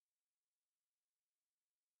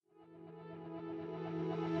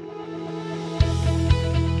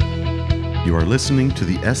You are listening to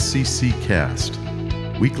the SCC Cast,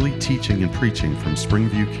 weekly teaching and preaching from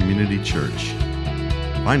Springview Community Church.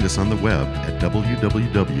 Find us on the web at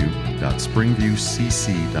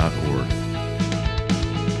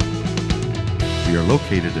www.springviewcc.org. We are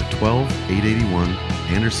located at 12881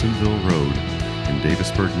 Andersonville Road in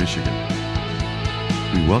Davisburg, Michigan.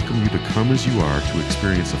 We welcome you to come as you are to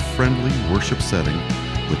experience a friendly worship setting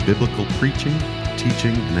with biblical preaching,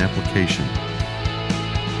 teaching, and application.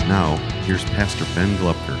 Now, here's Pastor Ben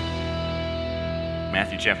Glupker.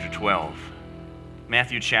 Matthew chapter 12.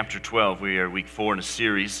 Matthew chapter 12, we are week 4 in a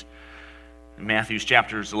series. In Matthew's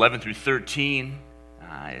chapters 11 through 13,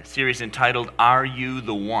 a series entitled, Are You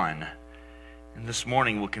the One? And this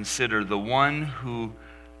morning we'll consider the one who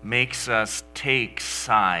makes us take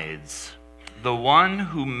sides. The one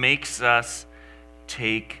who makes us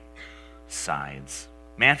take sides.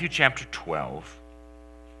 Matthew chapter 12.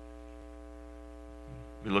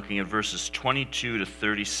 We're looking at verses 22 to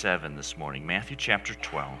 37 this morning. Matthew chapter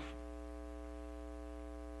 12.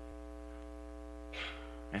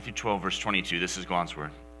 Matthew 12, verse 22. This is God's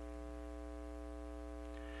word.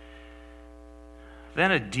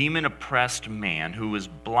 Then a demon-oppressed man who was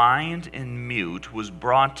blind and mute was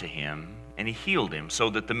brought to him, and he healed him,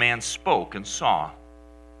 so that the man spoke and saw.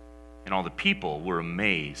 And all the people were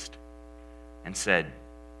amazed and said,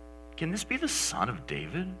 Can this be the son of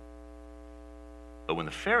David? But when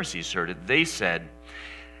the Pharisees heard it, they said,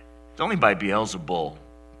 It's only by Beelzebul,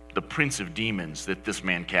 the prince of demons, that this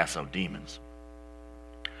man casts out demons.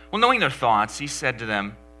 Well, knowing their thoughts, he said to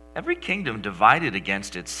them, Every kingdom divided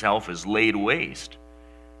against itself is laid waste,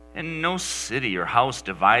 and no city or house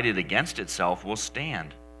divided against itself will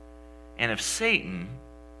stand. And if Satan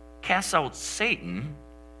casts out Satan,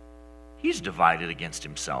 he's divided against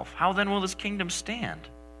himself. How then will his kingdom stand?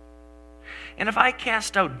 And if I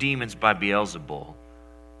cast out demons by Beelzebul,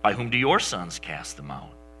 by whom do your sons cast them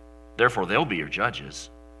out? Therefore they'll be your judges.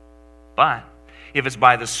 But if it's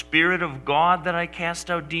by the Spirit of God that I cast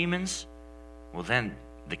out demons, well then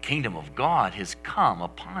the kingdom of God has come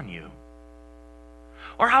upon you.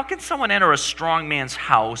 Or how can someone enter a strong man's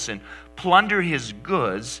house and plunder his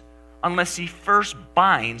goods unless he first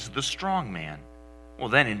binds the strong man? Well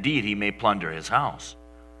then indeed he may plunder his house.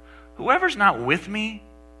 Whoever's not with me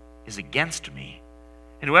is against me,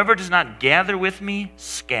 and whoever does not gather with me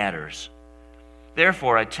scatters.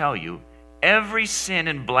 Therefore I tell you, every sin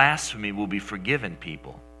and blasphemy will be forgiven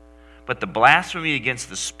people, but the blasphemy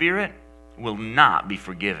against the Spirit will not be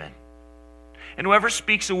forgiven. And whoever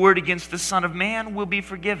speaks a word against the Son of Man will be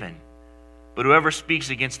forgiven, but whoever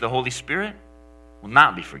speaks against the Holy Spirit will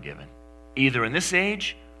not be forgiven, either in this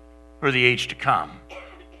age or the age to come.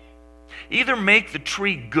 Either make the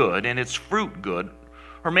tree good and its fruit good,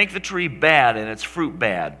 or make the tree bad and its fruit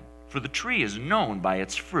bad, for the tree is known by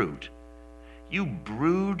its fruit. You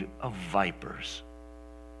brood of vipers,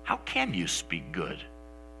 how can you speak good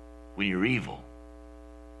when you're evil?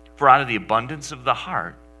 For out of the abundance of the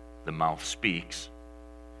heart, the mouth speaks.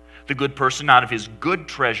 The good person out of his good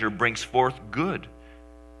treasure brings forth good,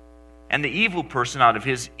 and the evil person out of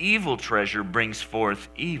his evil treasure brings forth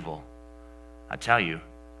evil. I tell you,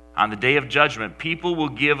 on the day of judgment, people will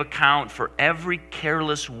give account for every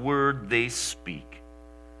careless word they speak.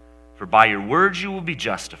 For by your words you will be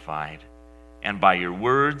justified, and by your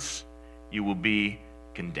words you will be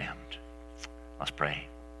condemned. Let's pray.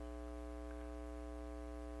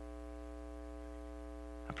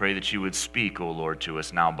 I pray that you would speak, O Lord, to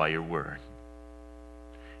us now by your word.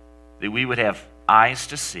 That we would have eyes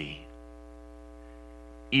to see,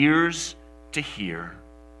 ears to hear,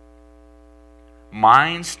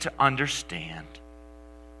 minds to understand,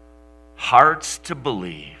 hearts to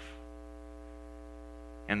believe,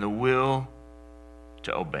 and the will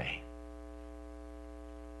to obey.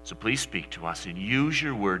 So please speak to us and use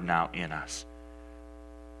your word now in us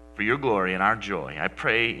for your glory and our joy. I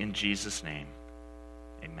pray in Jesus' name.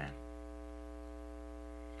 Amen.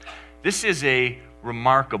 This is a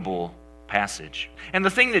remarkable passage. And the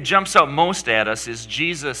thing that jumps out most at us is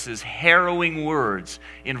Jesus' harrowing words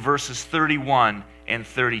in verses 31 and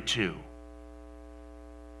 32. It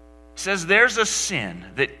says there's a sin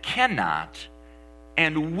that cannot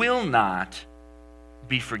and will not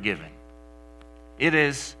be forgiven. It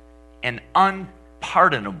is an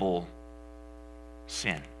unpardonable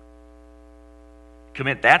sin.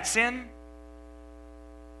 Commit that sin,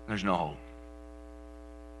 there's no hope.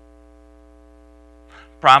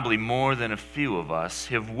 Probably more than a few of us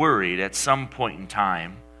have worried at some point in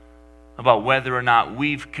time about whether or not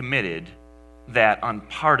we've committed that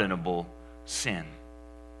unpardonable sin.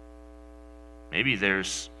 Maybe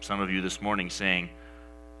there's some of you this morning saying,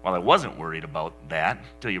 Well, I wasn't worried about that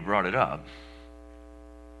until you brought it up.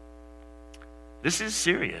 This is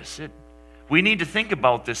serious. We need to think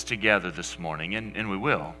about this together this morning, and we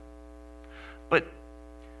will. But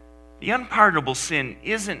the unpardonable sin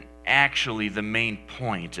isn't actually the main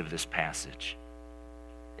point of this passage.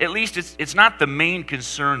 At least it's not the main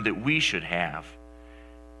concern that we should have,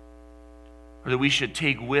 or that we should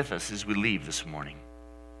take with us as we leave this morning.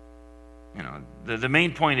 You know, the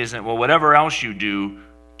main point isn't, well, whatever else you do,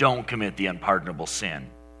 don't commit the unpardonable sin.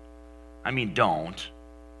 I mean, don't,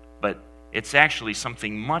 but it's actually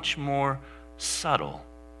something much more subtle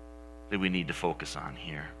that we need to focus on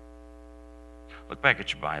here. Look back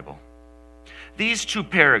at your Bible. These two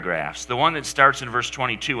paragraphs, the one that starts in verse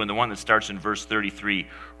 22 and the one that starts in verse 33,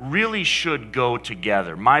 really should go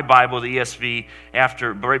together. My Bible, the ESV,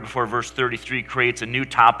 right before verse 33, creates a new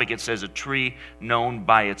topic. It says a tree known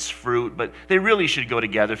by its fruit, but they really should go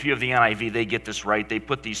together. If you have the NIV, they get this right. They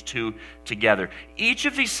put these two together. Each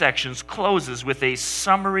of these sections closes with a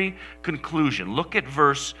summary conclusion. Look at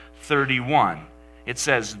verse 31. It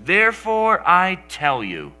says, "Therefore I tell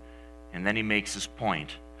you," and then he makes his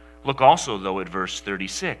point. Look also, though, at verse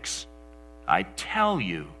 36. "I tell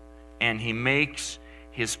you," and he makes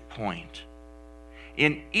his point.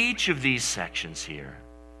 In each of these sections here,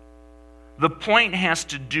 the point has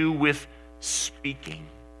to do with speaking.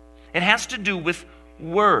 It has to do with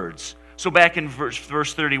words. So back in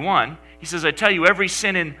verse 31, he says, "I tell you, every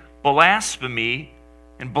sin in blasphemy,"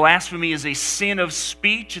 and blasphemy is a sin of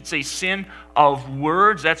speech. It's a sin of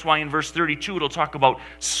words. That's why in verse 32 it'll talk about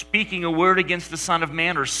speaking a word against the Son of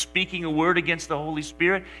Man or speaking a word against the Holy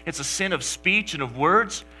Spirit. It's a sin of speech and of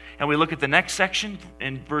words. And we look at the next section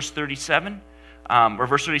in verse 37, or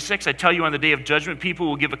verse 36. "I tell you, on the day of judgment, people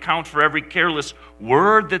will give account for every careless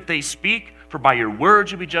word that they speak. For by your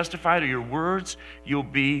words you'll be justified, or your words you'll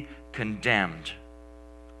be condemned."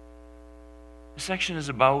 This section is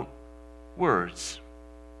about words.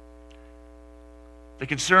 The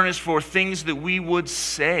concern is for things that we would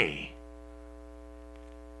say.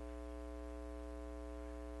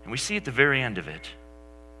 And we see at the very end of it,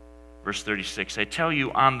 verse 36, "I tell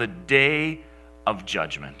you, on the day of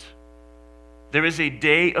judgment." There is a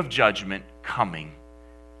day of judgment coming.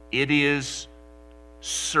 It is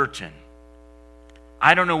certain.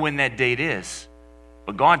 I don't know when that date is,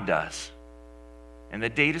 but God does. And the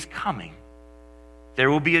date is coming. There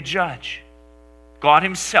will be a judge. God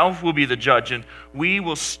himself will be the judge, and we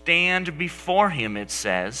will stand before him, it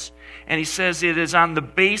says. And he says it is on the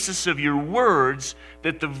basis of your words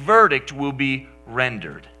that the verdict will be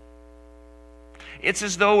rendered. It's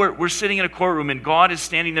as though we're sitting in a courtroom and God is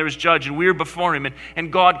standing there as judge, and we're before him,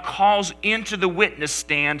 and God calls into the witness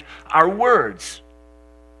stand our words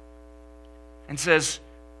and says,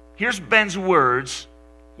 "Here's Ben's words.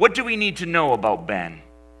 What do we need to know about Ben?"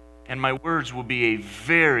 And my words will be a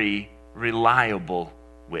very reliable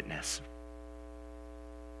witness.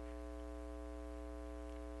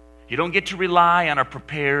 You don't get to rely on a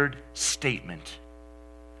prepared statement.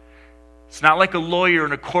 It's not like a lawyer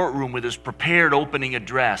in a courtroom with his prepared opening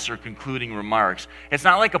address or concluding remarks. It's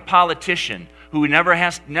not like a politician who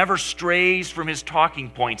never strays from his talking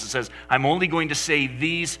points and says, "I'm only going to say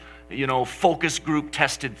these, focus group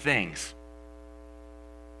tested things."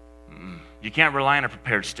 You can't rely on a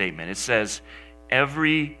prepared statement. It says,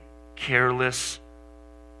 every careless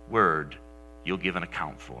word you'll give an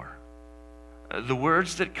account for. The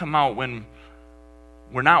words that come out when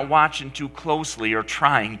we're not watching too closely or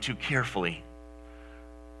trying too carefully.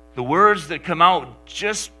 The words that come out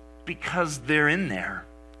just because they're in there.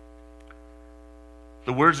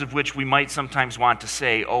 The words of which we might sometimes want to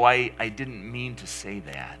say, "Oh, I didn't mean to say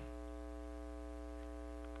that."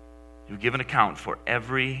 You give an account for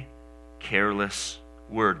every careless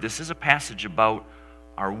word. This is a passage about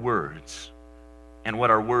our words and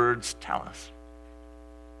what our words tell us.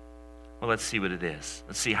 Well, let's see what it is.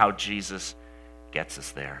 Let's see how Jesus gets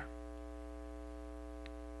us there.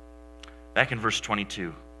 Back in verse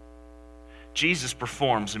 22, Jesus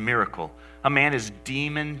performs a miracle. A man is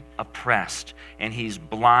demon oppressed, and he's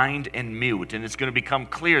blind and mute. And it's going to become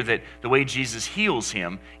clear that the way Jesus heals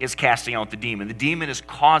him is casting out the demon. The demon is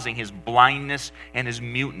causing his blindness and his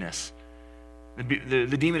muteness.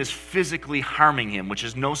 The demon is physically harming him, which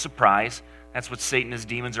is no surprise. That's what Satan and his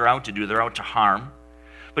demons are out to do. They're out to harm.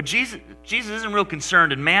 But Jesus isn't real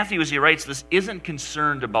concerned, and Matthew, as he writes this, isn't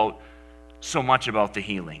concerned so much about the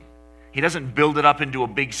healing. He doesn't build it up into a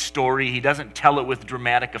big story. He doesn't tell it with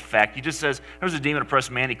dramatic effect. He just says, there was a demon-oppressed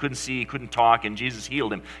man. He couldn't see, he couldn't talk, and Jesus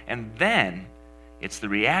healed him. And then it's the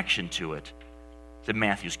reaction to it that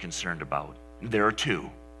Matthew's concerned about. There are two.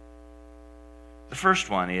 The first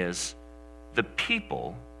one is the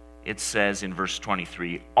people it says in verse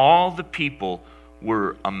 23, all the people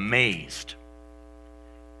were amazed.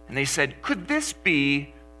 And they said, could this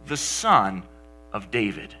be the son of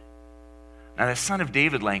David? Now, the son of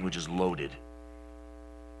David language is loaded.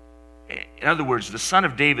 In other words, the son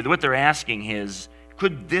of David, what they're asking is,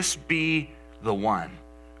 could this be the one?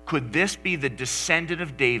 Could this be the descendant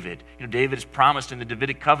of David? You know, David is promised in the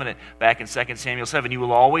Davidic covenant back in 2 Samuel 7, you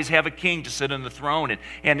will always have a king to sit on the throne.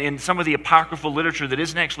 And in some of the apocryphal literature that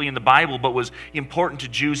isn't actually in the Bible but was important to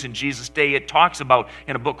Jews in Jesus' day, it talks about,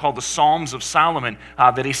 in a book called the Psalms of Solomon,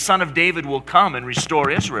 that a son of David will come and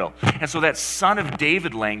restore Israel. And so that son of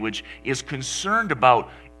David language is concerned about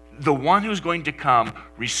the one who's going to come,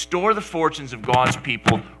 restore the fortunes of God's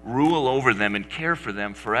people, rule over them, and care for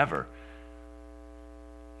them forever.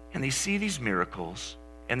 And they see these miracles,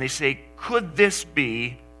 and they say, could this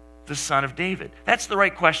be the son of David? That's the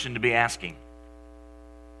right question to be asking.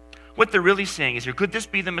 What they're really saying is here, could this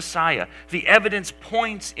be the Messiah? The evidence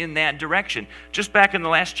points in that direction. Just back in the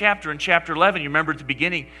last chapter, in chapter 11, you remember at the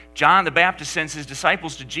beginning, John the Baptist sends his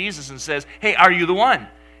disciples to Jesus and says, hey, are you the one?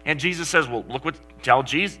 And Jesus says, well, look what, tell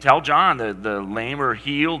John, the lame are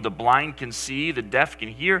healed, the blind can see, the deaf can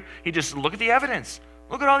hear. He just, look at the evidence.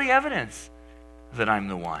 Look at all the evidence that I'm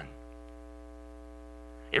the one.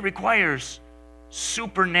 It requires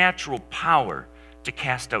supernatural power to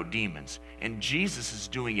cast out demons. And Jesus is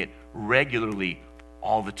doing it regularly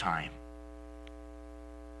all the time.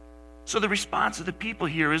 So the response of the people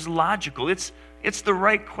here is logical. It's the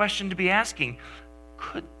right question to be asking.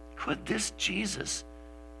 Could this Jesus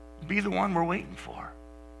be the one we're waiting for?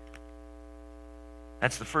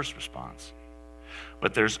 That's the first response.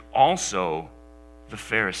 But there's also the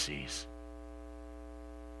Pharisees.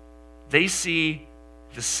 They see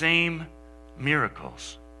the same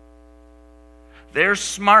miracles. They're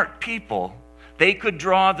smart people. They could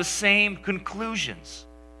draw the same conclusions.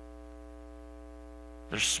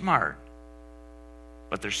 They're smart,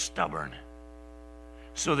 but they're stubborn.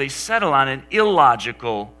 So they settle on an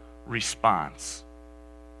illogical response.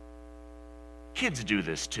 Kids do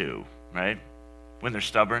this too, right? When they're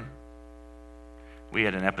stubborn. We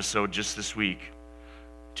had an episode just this week.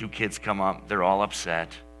 2 kids come up. They're all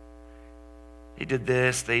upset. They did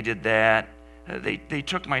this, they did that. They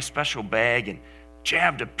took my special bag and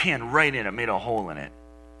jabbed a pin right in it, made a hole in it.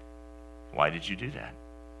 Why did you do that?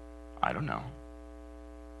 I don't know.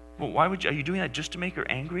 Well, are you doing that just to make her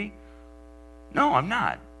angry? No, I'm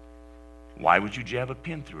not. Why would you jab a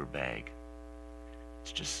pin through her bag?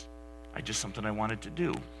 It's just something I wanted to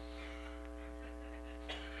do.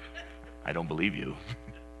 I don't believe you.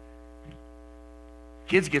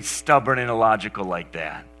 Kids get stubborn and illogical like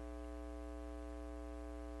that.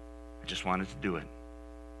 I just wanted to do it.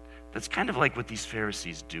 That's kind of like what these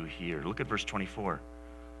Pharisees do here. Look at verse 24.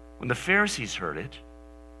 When the Pharisees heard it,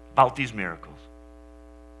 about these miracles,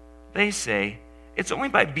 they say, it's only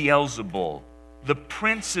by Beelzebul, the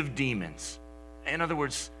prince of demons. In other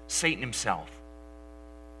words, Satan himself.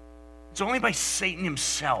 It's only by Satan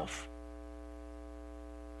himself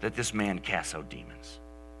that this man casts out demons.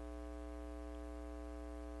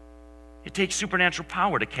 It takes supernatural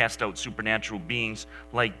power to cast out supernatural beings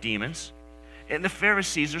like demons. And the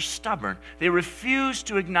Pharisees are stubborn. They refuse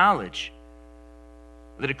to acknowledge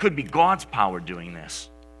that it could be God's power doing this.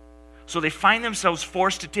 So they find themselves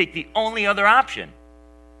forced to take the only other option.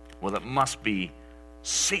 Well, it must be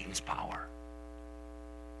Satan's power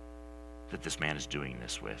that this man is doing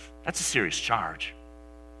this with. That's a serious charge.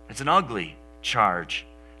 It's an ugly charge.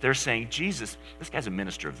 They're saying, Jesus, this guy's a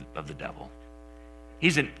minister of the devil.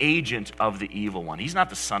 He's an agent of the evil one. He's not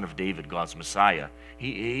the son of David, God's Messiah.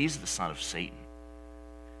 He's the son of Satan,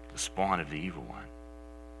 the spawn of the evil one.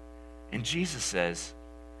 And Jesus says,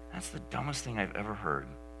 that's the dumbest thing I've ever heard.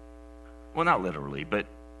 Well, not literally, but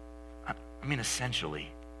I mean essentially.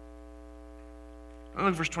 Look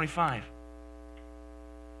at verse 25.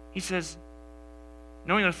 He says,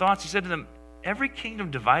 knowing their thoughts, he said to them, every kingdom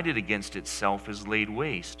divided against itself is laid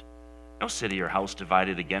waste. No city or house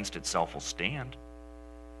divided against itself will stand.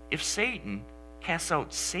 If Satan casts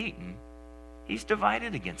out Satan, he's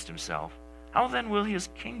divided against himself. How then will his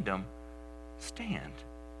kingdom stand?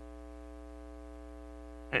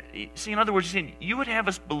 See, in other words, you would have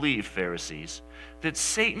us believe, Pharisees, that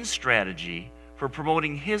Satan's strategy for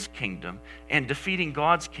promoting his kingdom and defeating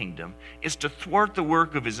God's kingdom is to thwart the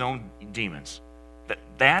work of his own demons.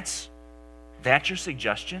 That's your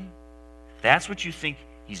suggestion? That's what you think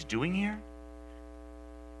he's doing here?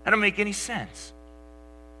 That don't make any sense.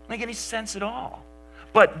 Make any sense at all.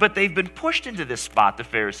 But they've been pushed into this spot, the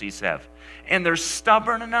Pharisees have. And they're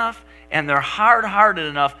stubborn enough and they're hard-hearted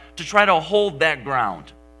enough to try to hold that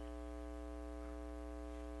ground.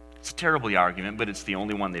 It's a terrible argument, but it's the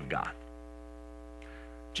only one they've got.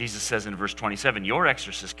 Jesus says in verse 27, your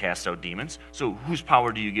exorcist cast out demons, so whose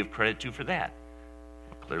power do you give credit to for that?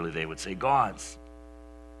 Well, clearly they would say God's.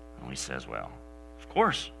 And he says, well, of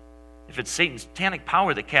course. If it's Satan's satanic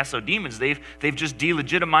power that casts out demons, they've just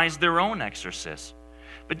delegitimized their own exorcists.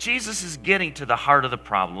 But Jesus is getting to the heart of the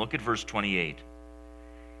problem. Look at verse 28.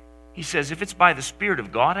 He says, if it's by the Spirit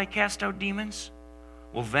of God I cast out demons,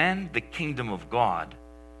 well then the kingdom of God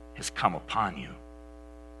has come upon you.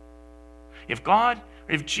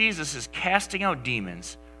 If Jesus is casting out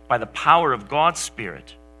demons by the power of God's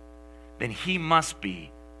Spirit, then he must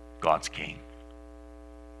be God's king.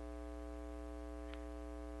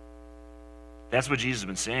 That's what Jesus has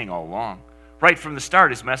been saying all along. Right from the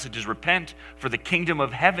start, his message is repent, for the kingdom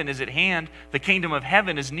of heaven is at hand. The kingdom of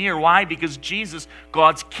heaven is near. Why? Because Jesus,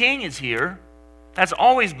 God's king, is here. That's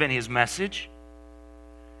always been his message.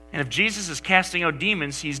 And if Jesus is casting out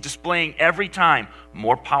demons, he's displaying every time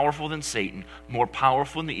more powerful than Satan, more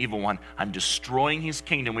powerful than the evil one. I'm destroying his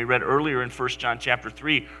kingdom. We read earlier in 1 John chapter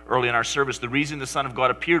 3, early in our service, the reason the Son of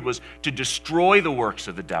God appeared was to destroy the works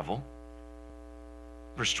of the devil.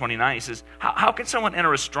 Verse 29, he says, how can someone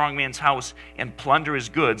enter a strong man's house and plunder his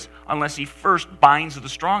goods unless he first binds the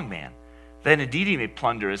strong man? Then indeed he may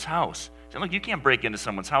plunder his house. So, look, you can't break into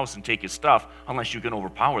someone's house and take his stuff unless you can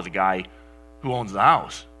overpower the guy who owns the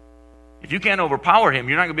house. If you can't overpower him,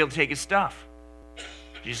 you're not going to be able to take his stuff.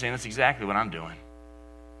 Jesus is saying that's exactly what I'm doing.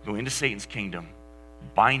 Go into Satan's kingdom,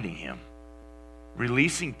 binding him,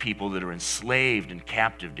 releasing people that are enslaved and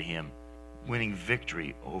captive to him, winning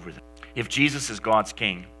victory over them. If Jesus is God's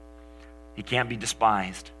king, he can't be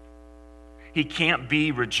despised. He can't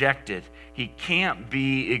be rejected. He can't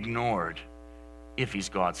be ignored if he's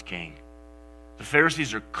God's king. The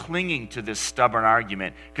Pharisees are clinging to this stubborn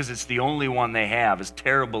argument because it's the only one they have, as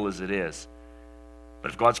terrible as it is.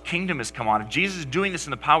 But if God's kingdom has come on, if Jesus is doing this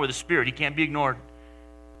in the power of the Spirit, he can't be ignored.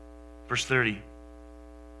 Verse 30,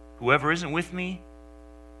 whoever isn't with me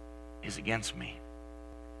is against me.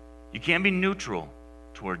 You can't be neutral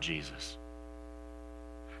toward Jesus.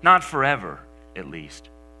 Not forever, at least.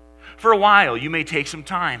 For a while, you may take some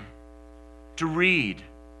time to read,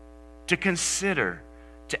 to consider,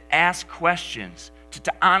 to ask questions,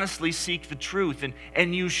 to honestly seek the truth.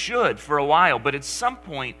 And you should for a while, but at some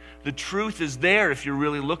point, the truth is there if you're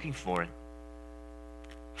really looking for it.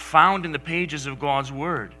 Found in the pages of God's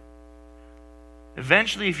Word.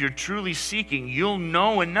 Eventually, if you're truly seeking, you'll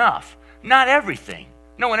know enough. Not everything.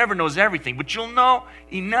 No one ever knows everything, but you'll know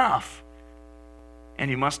enough.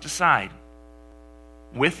 And you must decide,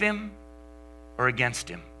 with him or against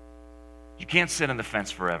him. You can't sit on the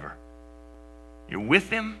fence forever. You're with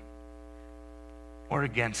him or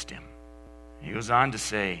against him. He goes on to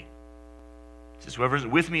say, he says, whoever is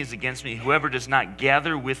with me is against me. Whoever does not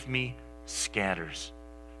gather with me scatters.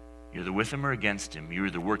 You're either with him or against him. You're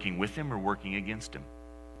either working with him or working against him.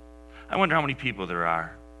 I wonder how many people there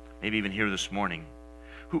are, maybe even here this morning,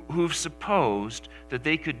 who've supposed that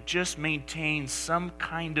they could just maintain some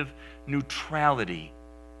kind of neutrality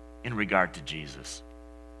in regard to Jesus.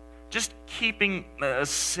 Just keeping a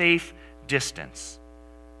safe distance.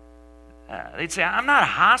 They'd say, I'm not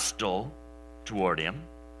hostile toward him.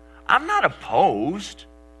 I'm not opposed.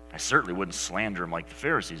 I certainly wouldn't slander him like the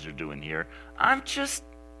Pharisees are doing here. I'm just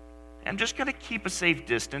going to keep a safe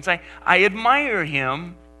distance. I admire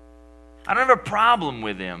him. I don't have a problem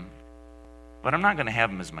with him. But I'm not going to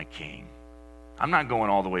have him as my king. I'm not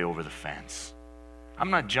going all the way over the fence.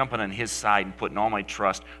 I'm not jumping on his side and putting all my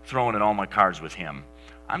trust, throwing in all my cards with him.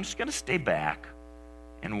 I'm just going to stay back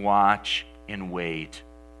and watch and wait.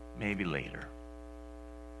 Maybe later.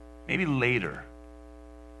 Maybe later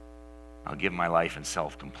I'll give my life and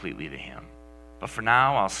self completely to him. But for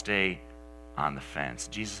now, I'll stay on the fence.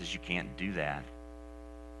 Jesus says you can't do that.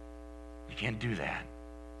 You can't do that.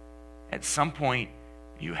 At some point,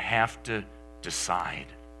 you have to decide.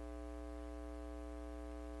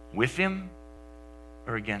 With him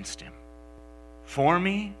or against him? For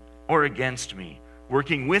me or against me?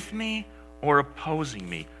 Working with me or opposing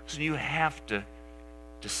me? So you have to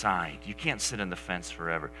decide. You can't sit on the fence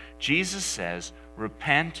forever. Jesus says,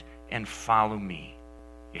 repent and follow me.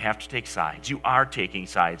 You have to take sides. You are taking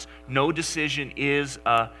sides. No decision is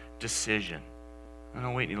a decision.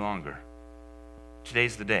 Don't wait any longer.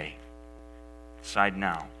 Today's the day. Decide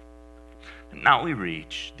now. And now we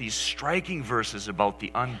reach these striking verses about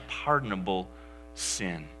the unpardonable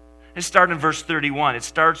sin. It starts in verse 31. It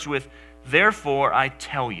starts with, therefore I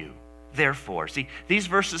tell you. Therefore. See, these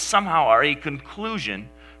verses somehow are a conclusion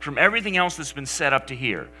from everything else that's been set up to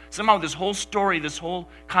here. Somehow this whole story, this whole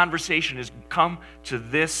conversation has come to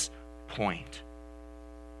this point.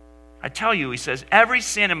 I tell you, he says, every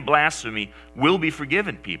sin and blasphemy will be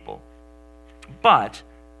forgiven people, but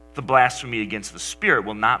the blasphemy against the Spirit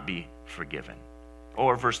will not be forgiven.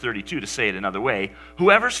 Or verse 32, to say it another way,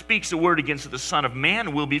 whoever speaks a word against the Son of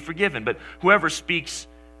Man will be forgiven, but whoever speaks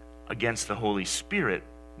against the Holy Spirit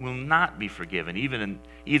will not be forgiven,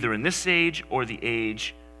 either in this age or the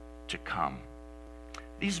age to come.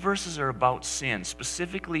 These verses are about sin,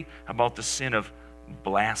 specifically about the sin of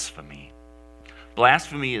blasphemy.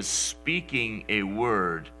 Blasphemy is speaking a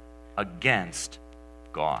word against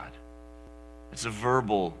God. It's a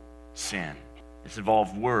verbal sin. It's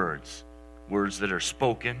involved words that are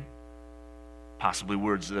spoken, possibly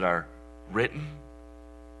words that are written,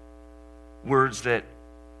 words that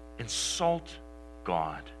insult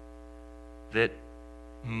God, that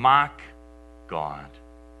mock God,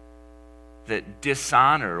 that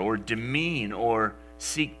dishonor or demean or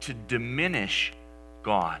seek to diminish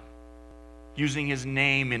God, using his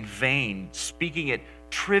name in vain, speaking it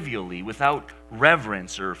trivially without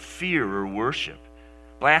reverence or fear or worship.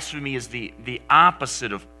 Blasphemy is the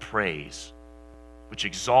opposite of praise, which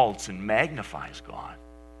exalts and magnifies God.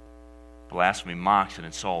 Blasphemy mocks and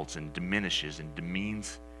insults and diminishes and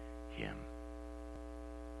demeans him.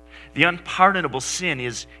 The unpardonable sin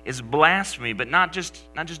is blasphemy, but not just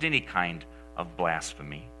any kind of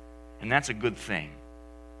blasphemy. And that's a good thing.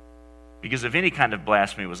 Because if any kind of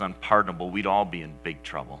blasphemy was unpardonable, we'd all be in big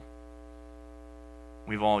trouble.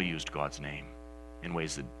 We've all used God's name in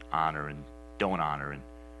ways that honor and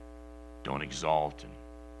don't exalt and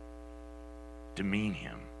demean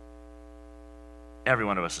him. Every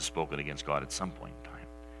one of us has spoken against God at some point in time.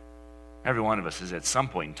 Every one of us has at some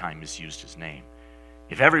point in time misused his name.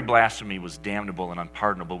 If every blasphemy was damnable and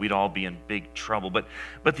unpardonable, we'd all be in big trouble. But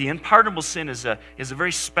the unpardonable sin is a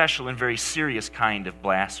very special and very serious kind of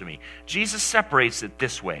blasphemy. Jesus separates it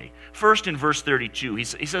this way. First, in verse 32, he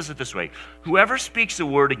says it this way: whoever speaks a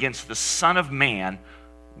word against the Son of Man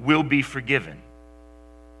will be forgiven.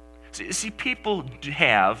 See, people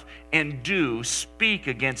have and do speak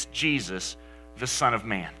against Jesus, the Son of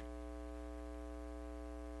Man.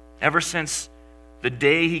 Ever since the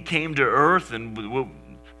day he came to earth, and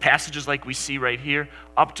passages like we see right here,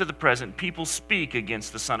 up to the present, people speak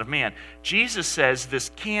against the Son of Man. Jesus says this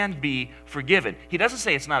can be forgiven. He doesn't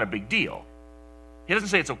say it's not a big deal. He doesn't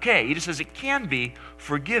say it's okay. He just says it can be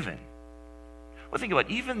forgiven. Well, think about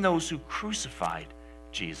it. Even those who crucified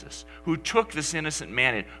Jesus, who took this innocent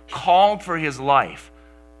man and called for his life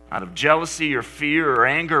out of jealousy or fear or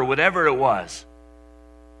anger or whatever it was.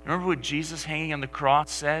 Remember what Jesus hanging on the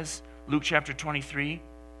cross says? Luke chapter 23. He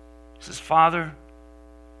says, Father,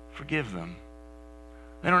 forgive them.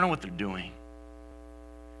 They don't know what they're doing.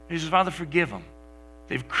 He says, Father, forgive them.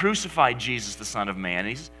 They've crucified Jesus, the Son of Man. And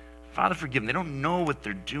he says, Father, forgive them. They don't know what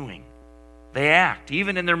they're doing. They act,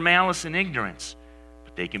 even in their malice and ignorance.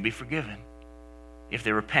 But they can be forgiven if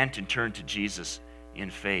they repent and turn to Jesus in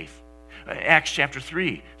faith. Acts chapter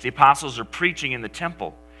 3, the apostles are preaching in the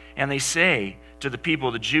temple, and they say to the people,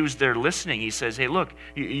 the Jews there listening, he says, hey, look,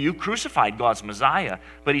 you crucified God's Messiah,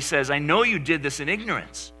 but he says, I know you did this in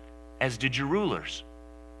ignorance, as did your rulers.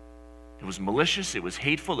 It was malicious, it was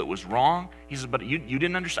hateful, it was wrong. He says, but you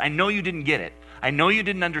didn't understand. I know you didn't get it. I know you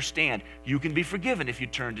didn't understand. You can be forgiven if you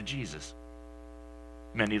turn to Jesus.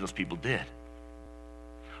 Many of those people did.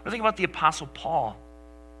 Or think about the Apostle Paul.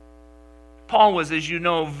 Paul was, as you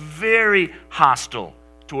know, very hostile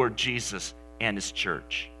toward Jesus and his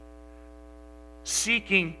church,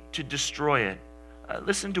 seeking to destroy it.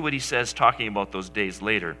 Listen to what he says talking about those days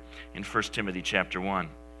later in 1 Timothy chapter 1.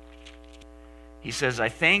 He says, I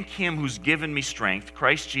thank him who's given me strength,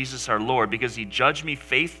 Christ Jesus our Lord, because he judged me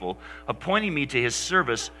faithful, appointing me to his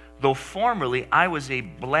service, though formerly I was a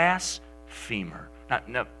blasphemer.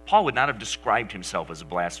 Now, Paul would not have described himself as a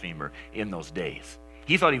blasphemer in those days.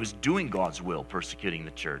 He thought he was doing God's will, persecuting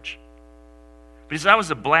the church. But he said, I was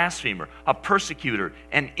a blasphemer, a persecutor,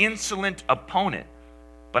 an insolent opponent.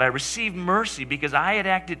 But I received mercy because I had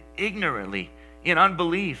acted ignorantly in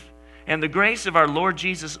unbelief. And the grace of our Lord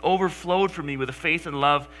Jesus overflowed for me with the faith and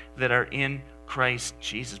love that are in Christ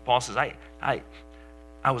Jesus. Paul says, I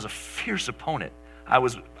was a fierce opponent. I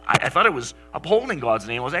thought I was upholding God's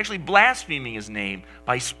name. I was actually blaspheming his name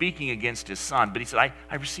by speaking against his Son. But he said,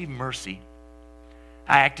 I received mercy.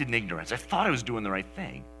 I acted in ignorance. I thought I was doing the right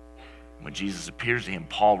thing. When Jesus appears to him,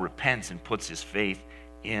 Paul repents and puts his faith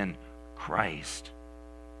in Christ.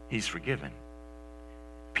 He's forgiven.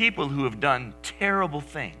 People who have done terrible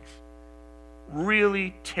things,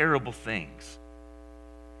 really terrible things,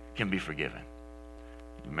 can be forgiven.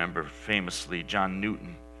 Remember famously John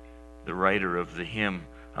Newton, the writer of the hymn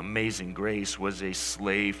Amazing Grace, was a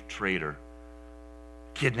slave trader,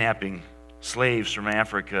 kidnapping slaves from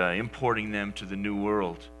Africa, importing them to the New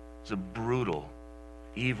World. He's a brutal,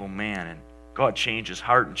 evil man, and God changed his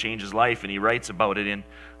heart and changed his life, and he writes about it in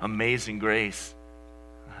Amazing Grace.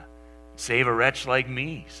 Save a wretch like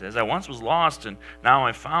me. He says, I once was lost, and now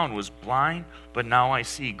I'm found, was blind, but now I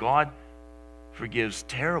see. God forgives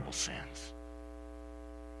terrible sins.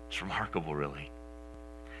 It's remarkable, really.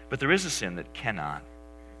 But there is a sin that cannot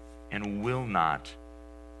and will not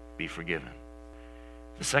be forgiven.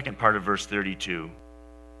 The second part of verse 32,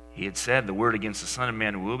 he had said, the word against the Son of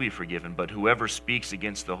Man will be forgiven, but whoever speaks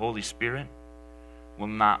against the Holy Spirit will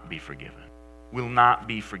not be forgiven. Will not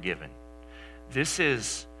be forgiven. This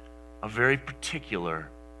is a very particular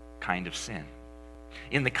kind of sin.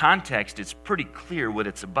 In the context, it's pretty clear what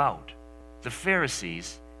it's about. The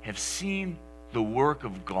Pharisees have seen the work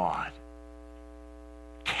of God,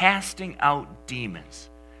 casting out demons.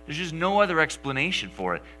 There's just no other explanation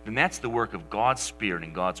for it than that's the work of God's Spirit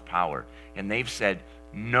and God's power. And they've said,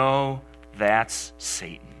 no, that's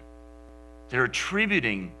Satan. They're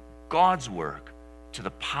attributing God's work to the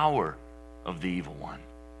power of the evil one.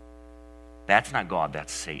 That's not God,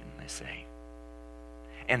 that's Satan, they say.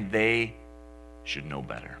 And they should know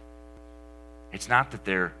better. It's not that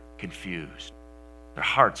they're confused. Their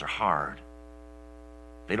hearts are hard.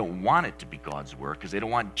 They don't want it to be God's work because they don't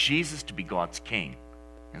want Jesus to be God's king.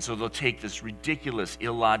 And so they'll take this ridiculous,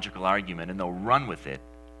 illogical argument and they'll run with it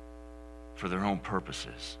for their own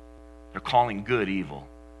purposes. They're calling good evil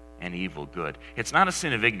and evil good. It's not a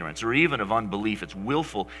sin of ignorance or even of unbelief. It's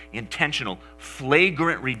willful, intentional,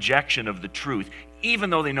 flagrant rejection of the truth, even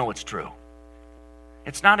though they know it's true.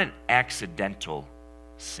 It's not an accidental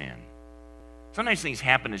sin. Sometimes things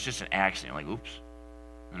happen, it's just an accident, like, oops.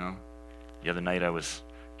 The other night I was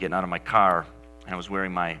getting out of my car and I was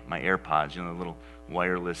wearing my AirPods, the little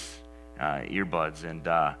wireless earbuds, and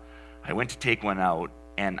I went to take one out,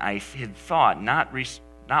 and I had thought, not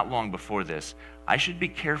long before this, I should be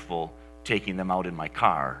careful taking them out in my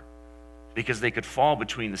car because they could fall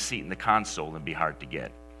between the seat and the console and be hard to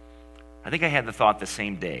get. I think I had the thought the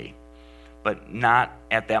same day, but not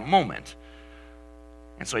at that moment.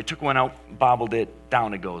 And so I took one out, bobbled it,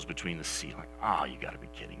 down it goes between the seat. Like, oh, you got to be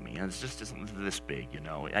kidding me. And it's just this big,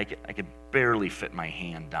 I could barely fit my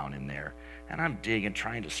hand down in there. And I'm digging,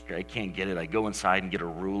 trying to, I can't get it. I go inside and get a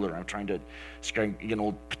ruler. I'm trying to,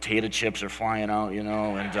 old potato chips are flying out, and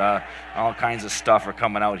all kinds of stuff are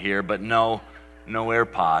coming out here, but no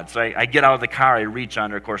AirPods. So I get out of the car, I reach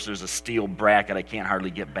under. Of course, there's a steel bracket. I can't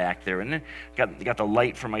hardly get back there. And then got the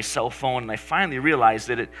light for my cell phone, and I finally realized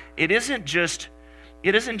that it isn't just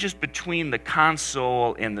between the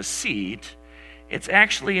console and the seat. It's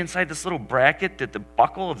actually inside this little bracket that the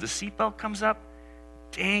buckle of the seatbelt comes up,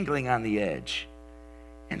 dangling on the edge.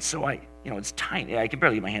 And so it's tiny. I can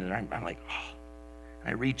barely get my hand in there. I'm like, oh. And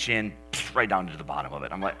I reach in, right down to the bottom of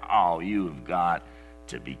it. I'm like, oh, you've got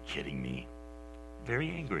to be kidding me. Very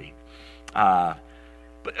angry. But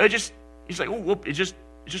he's like, oh, whoop, it's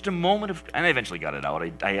just a moment of, and I eventually got it out.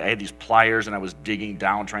 I had these pliers, and I was digging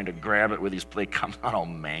down, trying to grab it where they come out all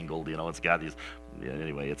mangled. It's got these. Yeah,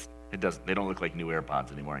 anyway, they don't look like new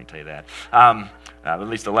AirPods anymore. I can tell you that. At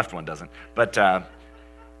least the left one doesn't. But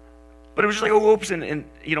it was just like, oh, oops, and in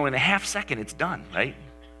a half second, it's done, right?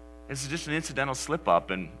 It's just an incidental slip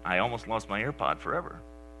up, and I almost lost my AirPod forever.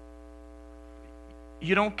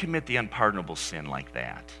 You don't commit the unpardonable sin like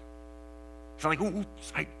that. It's not like, oh,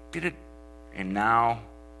 oops, I did it, and now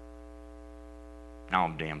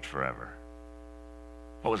I'm damned forever.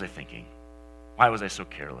 What was I thinking? Why was I so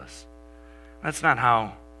careless? That's not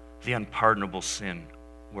how the unpardonable sin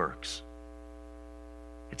works.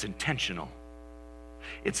 It's intentional.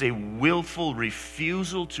 It's a willful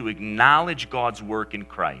refusal to acknowledge God's work in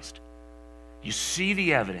Christ. You see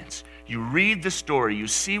the evidence. You read the story. You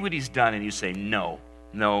see what he's done, and you say, no,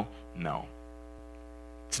 no, no.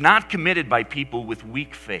 It's not committed by people with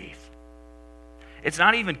weak faith. It's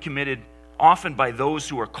not even committed often by those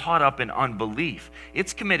who are caught up in unbelief.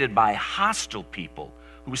 It's committed by hostile people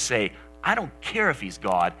who say, I don't care if he's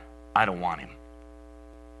God, I don't want him.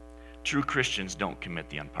 True Christians don't commit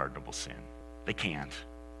the unpardonable sin. They can't.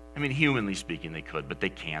 I mean, humanly speaking, they could, but they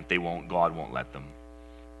can't. They won't. God won't let them.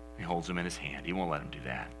 He holds them in his hand. He won't let them do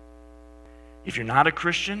that. If you're not a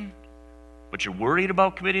Christian, but you're worried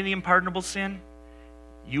about committing the unpardonable sin,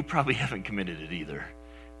 you probably haven't committed it either,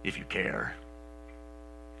 if you care.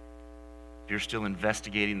 If you're still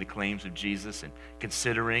investigating the claims of Jesus and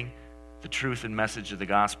considering the truth and message of the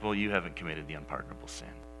gospel, you haven't committed the unpardonable sin.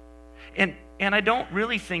 And I don't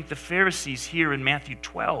really think the Pharisees here in Matthew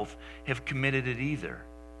 12 have committed it either.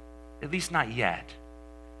 At least not yet.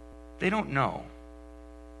 They don't know.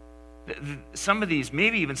 Some of these,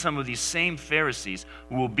 maybe even some of these same Pharisees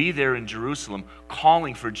who will be there in Jerusalem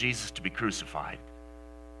calling for Jesus to be crucified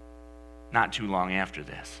not too long after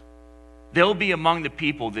this. They'll be among the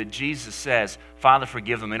people that Jesus says, Father,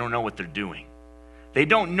 forgive them. They don't know what they're doing. They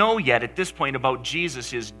don't know yet at this point about Jesus,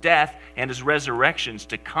 his death, and his resurrections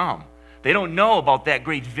to come. They don't know about that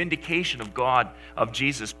great vindication of God, of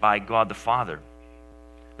Jesus by God the Father.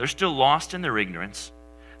 They're still lost in their ignorance.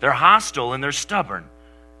 They're hostile and they're stubborn,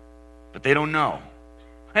 but they don't know.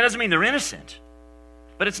 That doesn't mean they're innocent,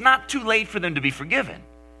 but it's not too late for them to be forgiven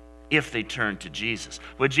if they turn to Jesus.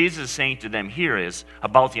 What Jesus is saying to them here is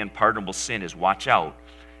about the unpardonable sin is, watch out,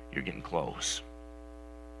 you're getting close.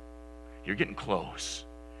 You're getting close.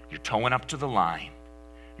 You're towing up to the line.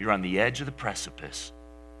 You're on the edge of the precipice.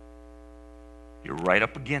 You're right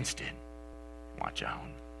up against it. Watch out.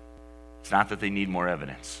 It's not that they need more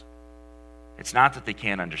evidence. It's not that they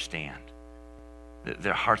can't understand.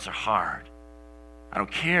 Their hearts are hard. I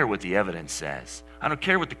don't care what the evidence says. I don't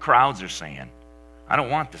care what the crowds are saying. I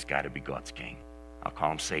don't want this guy to be God's king. I'll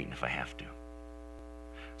call him Satan if I have to.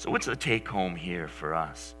 So what's the take home here for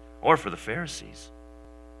us or for the Pharisees?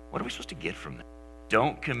 What are we supposed to get from them?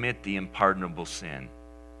 Don't commit the unpardonable sin.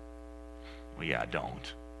 Well, yeah,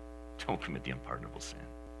 don't. Don't commit the unpardonable sin.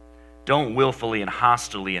 Don't willfully and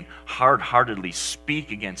hostilely and hard-heartedly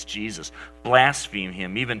speak against Jesus, blaspheme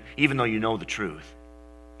him, even though you know the truth.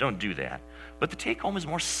 Don't do that. But the take home is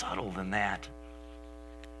more subtle than that.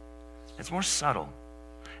 It's more subtle.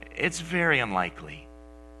 It's very unlikely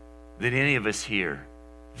that any of us here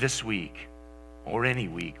this week or any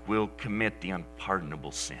week will commit the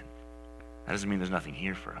unpardonable sin. That doesn't mean there's nothing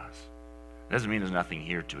here for us. It doesn't mean there's nothing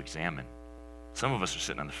here to examine. Some of us are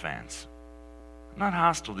sitting on the fence. I'm not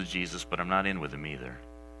hostile to Jesus, but I'm not in with him either.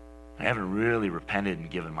 I haven't really repented and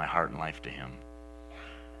given my heart and life to him.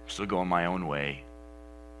 I'm still going my own way.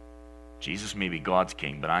 Jesus may be God's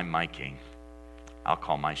king, but I'm my king. I'll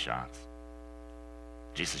call my shots.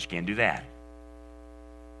 Jesus says, you can't do that.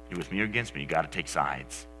 You're with me or against me. You got to take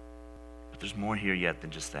sides. But there's more here yet than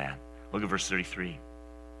just that. Look at verse 33.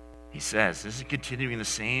 He says, this is continuing the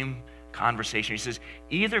same conversation. He says,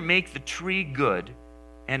 either make the tree good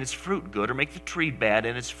and its fruit good, or make the tree bad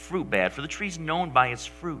and its fruit bad, for the tree's known by its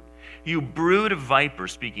fruit. You brood of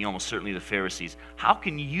vipers, speaking almost certainly to the Pharisees, how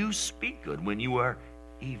can you speak good when you are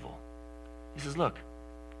evil? He says, look,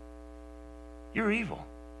 you're evil.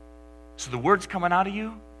 So the words coming out of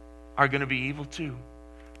you are going to be evil too.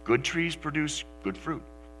 Good trees produce good fruit.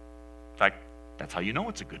 In fact, that's how you know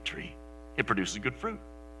it's a good tree. It produces good fruit.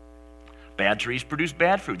 Bad trees produce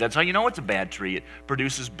bad fruit. That's how you know it's a bad tree. It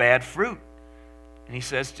produces bad fruit. And he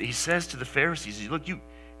says to the Pharisees, look, you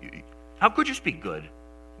how could you speak good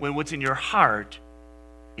when what's in your heart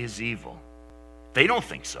is evil? They don't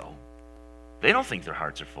think so. They don't think their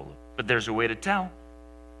hearts are full of it. But there's a way to tell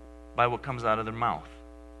by what comes out of their mouth.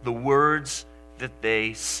 The words that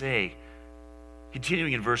they say.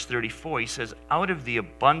 Continuing in verse 34, he says, out of the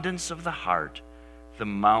abundance of the heart, the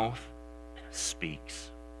mouth speaks.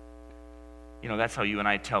 You know, that's how you and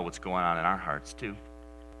I tell what's going on in our hearts too.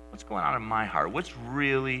 What's going on in my heart? What's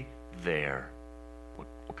really there?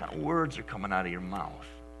 What kind of words are coming out of your mouth?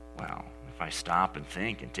 Well, if I stop and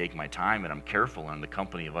think and take my time and I'm careful in the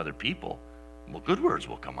company of other people, well, good words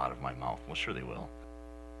will come out of my mouth. Well, sure they will.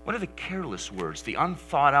 What are the careless words, the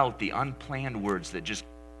unthought out, the unplanned words that just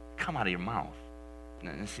come out of your mouth?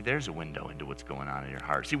 And see, there's a window into what's going on in your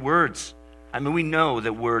heart. See, words, we know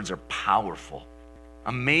that words are powerful.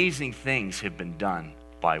 Amazing things have been done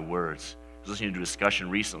by words. I was listening to a discussion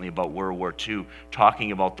recently about World War II,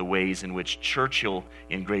 talking about the ways in which Churchill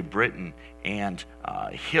in Great Britain and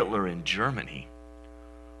Hitler in Germany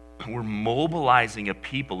were mobilizing a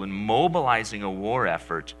people and mobilizing a war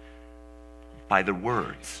effort by their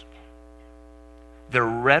words. Their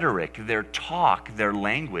rhetoric, their talk, their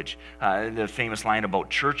language. The famous line about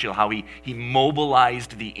Churchill, how he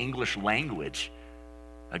mobilized the English language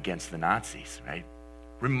against the Nazis, right?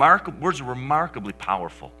 Words are remarkably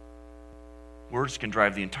powerful. Words can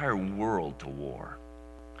drive the entire world to war.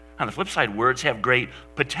 On the flip side, words have great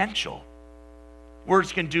potential.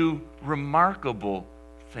 Words can do remarkable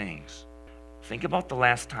things. Think about the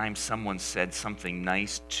last time someone said something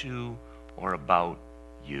nice to or about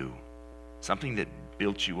you. Something that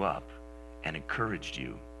built you up and encouraged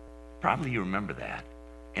you. Probably you remember that.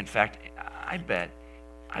 In fact, I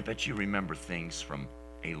bet you remember things from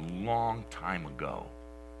a long time ago.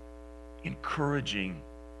 Encouraging,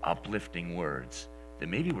 uplifting words that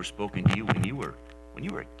maybe were spoken to you when you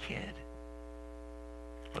were a kid.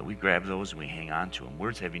 But we grab those and we hang on to them.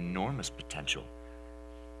 Words have enormous potential.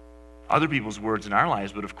 Other people's words in our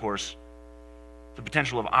lives, but of course, the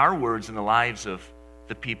potential of our words in the lives of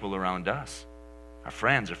the people around us, our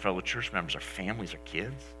friends, our fellow church members, our families, our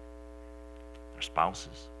kids, our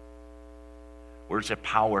spouses. Words have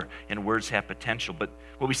power and words have potential, but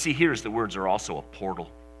what we see here is that words are also a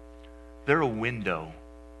portal. They're a window.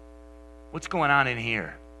 What's going on in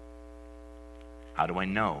here? How do I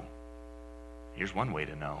know? Here's one way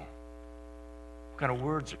to know. What kind of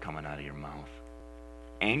words are coming out of your mouth?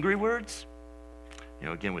 Angry words?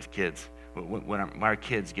 Again with kids, when our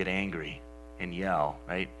kids get angry and yell,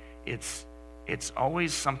 right? It's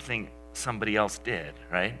always something somebody else did,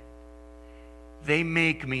 right? They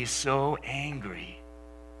make me so angry.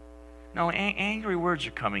 No, angry words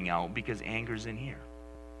are coming out because anger's in here.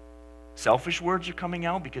 Selfish words are coming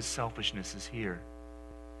out because selfishness is here.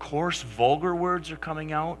 Coarse, vulgar words are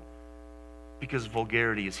coming out because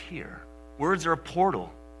vulgarity is here. Words are a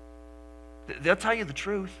portal. They'll tell you the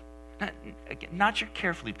truth. Not your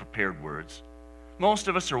carefully prepared words. Most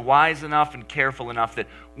of us are wise enough and careful enough that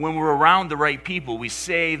when we're around the right people, we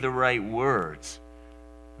say the right words.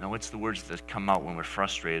 No, it's the words that come out when we're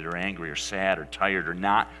frustrated or angry or sad or tired or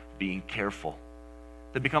not being careful.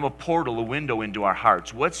 They become a portal, a window into our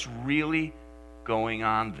hearts. What's really going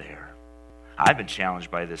on there? I've been challenged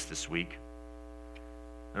by this week.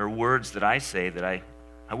 There are words that I say that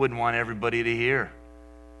I wouldn't want everybody to hear.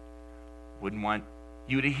 Wouldn't want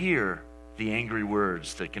you to hear the angry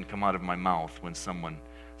words that can come out of my mouth when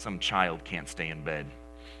some child can't stay in bed.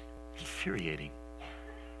 It's infuriating.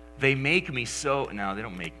 They make me so... No, they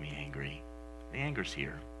don't make me angry. The anger's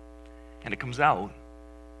here. And it comes out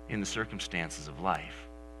in the circumstances of life.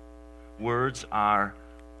 Words are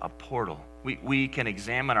a portal. We can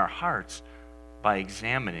examine our hearts by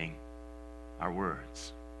examining our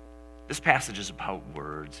words. This passage is about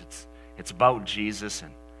words. It's about Jesus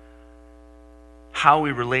and how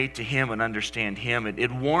we relate to Him and understand Him.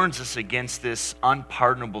 It warns us against this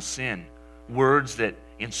unpardonable sin. Words that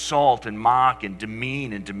insult and mock and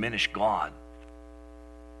demean and diminish God.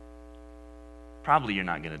 Probably you're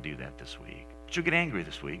not going to do that this week. But you'll get angry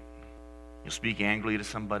this week. You'll speak angrily to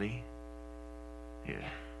somebody. Yeah.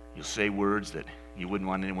 You'll say words that you wouldn't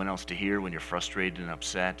want anyone else to hear when you're frustrated and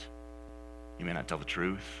upset. You may not tell the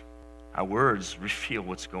truth. Our words reveal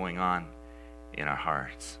what's going on in our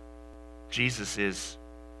hearts. Jesus is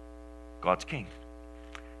God's King.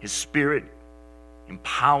 His Spirit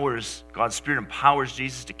God's Spirit empowers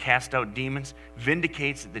Jesus to cast out demons,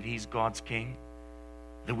 vindicates that He's God's King,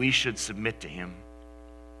 that we should submit to Him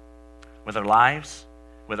with our lives,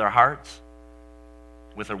 with our hearts,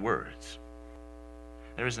 with our words.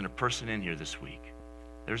 There isn't a person in here this week.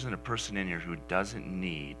 There isn't a person in here who doesn't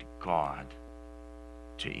need God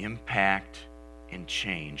to impact and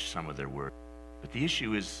change some of their words. But the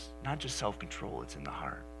issue is not just self-control, it's in the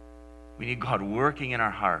heart. We need God working in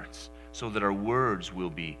our hearts so that our words will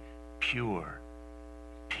be pure,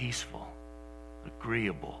 peaceful,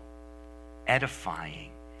 agreeable, edifying,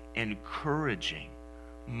 encouraging,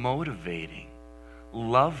 motivating,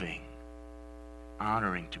 loving,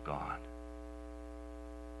 honoring to God.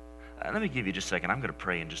 Let me give you just a second. I'm going to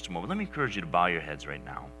pray in just a moment. Let me encourage you to bow your heads right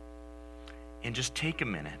now and just take a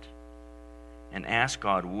minute and ask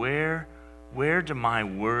God, where do my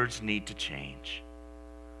words need to change?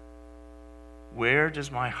 Where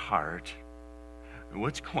does my heart,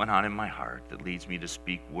 what's going on in my heart that leads me to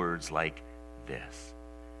speak words like this?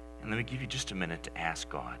 And let me give you just a minute to ask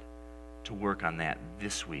God to work on that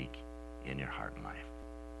this week in your heart and life.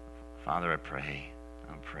 Father, I pray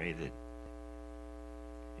that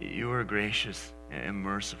you are a gracious and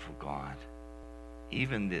merciful God.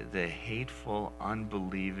 Even the hateful,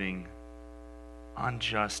 unbelieving,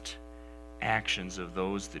 unjust actions of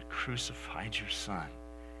those that crucified your Son,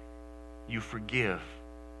 you forgive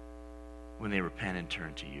when they repent and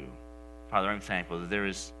turn to you. Father, I'm thankful that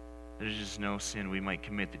there's just no sin we might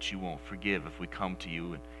commit that you won't forgive if we come to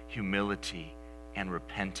you in humility and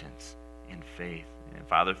repentance and faith. And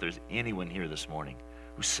Father, if there's anyone here this morning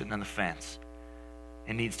who's sitting on the fence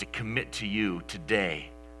and needs to commit to you today,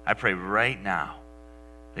 I pray right now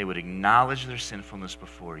they would acknowledge their sinfulness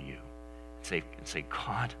before you and say,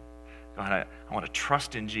 God, I want to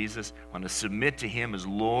trust in Jesus. I want to submit to Him as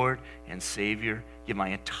Lord and Savior. Give my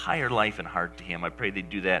entire life and heart to Him. I pray they'd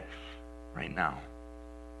do that right now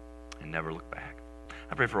and never look back.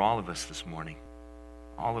 I pray for all of us this morning.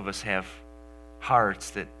 All of us have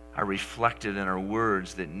hearts that are reflected in our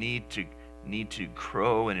words that need to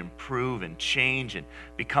grow and improve and change and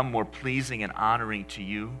become more pleasing and honoring to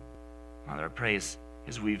you. Father, I pray as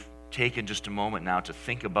we've taken just a moment now to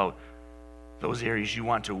think about those areas you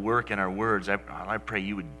want to work in our words, I pray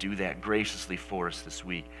you would do that graciously for us this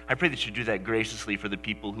week. I pray that you do that graciously for the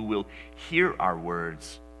people who will hear our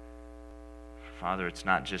words. Father, it's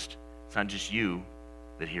not just you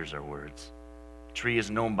that hears our words. A tree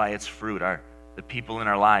is known by its fruit. The people in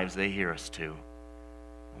our lives, they hear us too.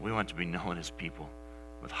 We want to be known as people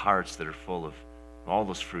with hearts that are full of all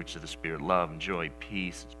those fruits of the Spirit: love and joy,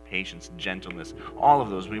 peace, patience, gentleness. All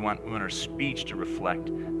of those, we want our speech to reflect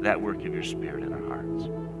that work of your Spirit in our hearts.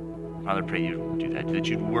 Father, I pray you'd do that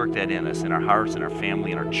you'd work that in us, in our hearts, in our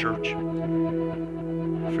family, in our church,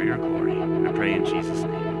 for your glory. I pray in Jesus'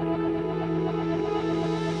 name.